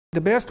The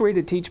best way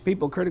to teach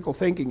people critical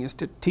thinking is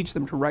to teach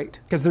them to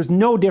write, because there's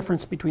no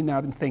difference between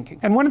that and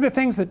thinking. And one of the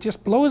things that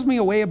just blows me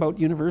away about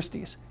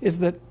universities is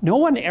that no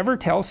one ever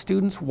tells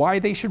students why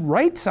they should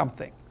write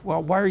something.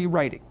 Well, why are you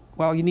writing?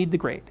 Well, you need the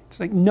grade. It's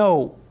like,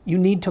 no, you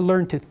need to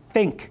learn to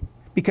think,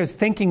 because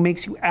thinking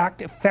makes you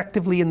act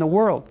effectively in the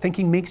world.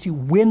 Thinking makes you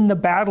win the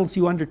battles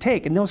you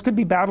undertake, and those could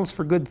be battles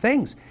for good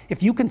things.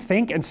 If you can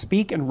think and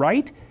speak and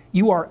write,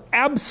 you are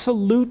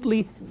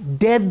absolutely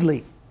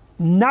deadly.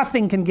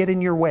 Nothing can get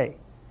in your way.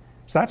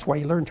 So that's why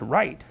you learn to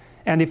write.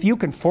 And if you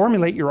can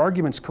formulate your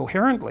arguments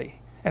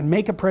coherently and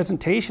make a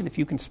presentation, if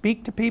you can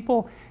speak to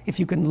people, if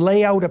you can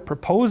lay out a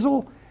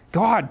proposal,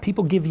 God,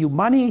 people give you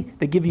money,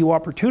 they give you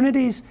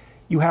opportunities,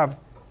 you have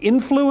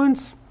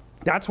influence.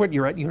 That's what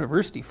you're at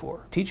university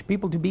for. Teach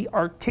people to be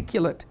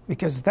articulate,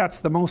 because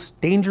that's the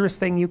most dangerous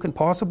thing you can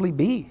possibly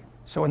be.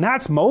 So, and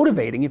that's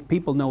motivating if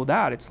people know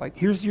that. It's like,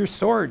 here's your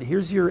sword,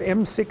 here's your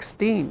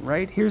M16,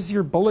 right? Here's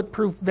your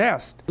bulletproof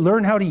vest.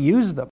 Learn how to use them.